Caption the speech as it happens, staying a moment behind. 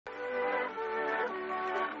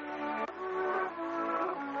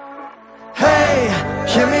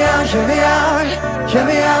hear me out, hear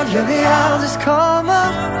me out, hear me out. This karma,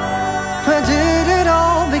 where did it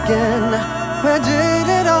all begin? Where did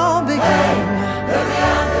it all begin? Hear me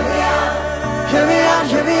out, hear me out, hear me out,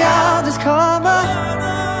 hear me out. This karma,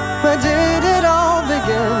 where did it all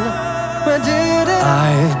begin? Where did it?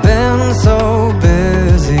 I've been so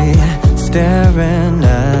busy staring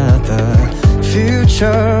at the future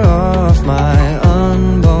of my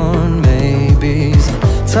unborn babies.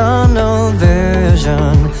 Tunnel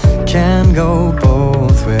vision can go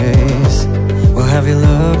both ways. Well, have you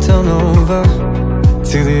looked on over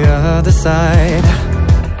to the other side?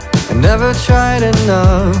 I never tried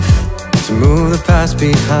enough to move the past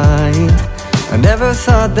behind. I never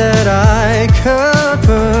thought that I could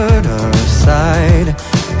put aside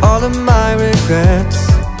all of my regrets.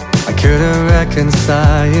 I could have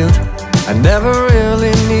reconciled. I never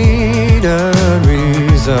really needed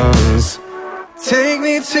reasons. Take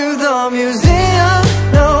me to the museum,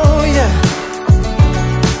 no, yeah,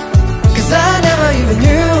 'cause I never even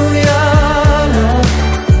knew ya, no.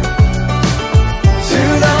 To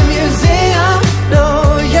the museum, no,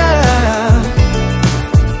 yeah,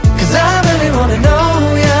 'cause I really wanna know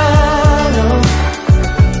ya, no.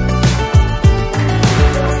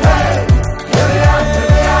 Hey, hear me out, hear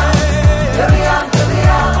me out, hear me out, hear me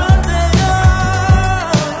out.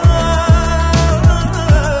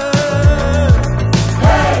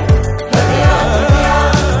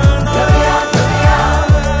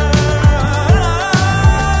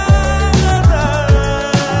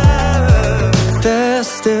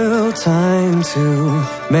 Still time to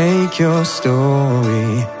make your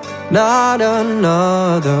story not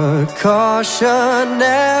another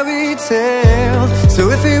cautionary tale. So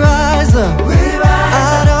if we rise up,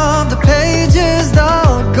 out of the pages, the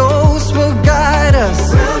ghost will guide us,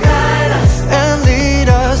 and lead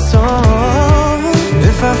us on. And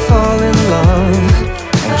if I fall in love,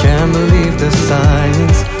 I can't believe the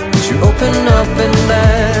signs. Would you open up and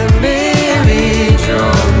let me read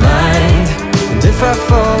your mind? And if I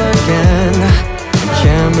fall again, I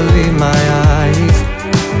can't believe my eyes.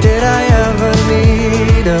 Did I ever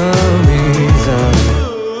need a reason?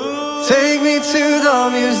 Take me to the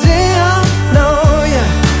museum, no,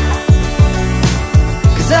 yeah,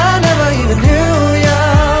 'cause I never even knew ya,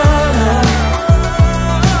 no.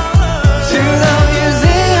 To the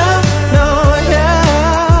museum, no,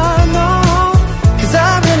 yeah, no, 'cause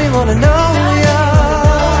I really wanna know ya.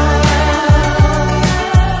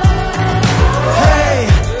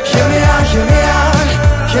 Hear me out, hear me out,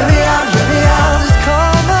 hear me out, hear me out. This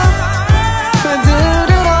karma, where did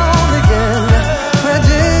it all begin? Where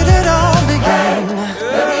did it all begin?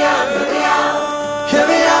 Hear me out, hear me out, hear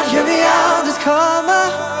me out, hear me out. This karma,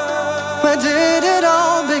 where did it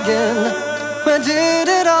all begin? Where did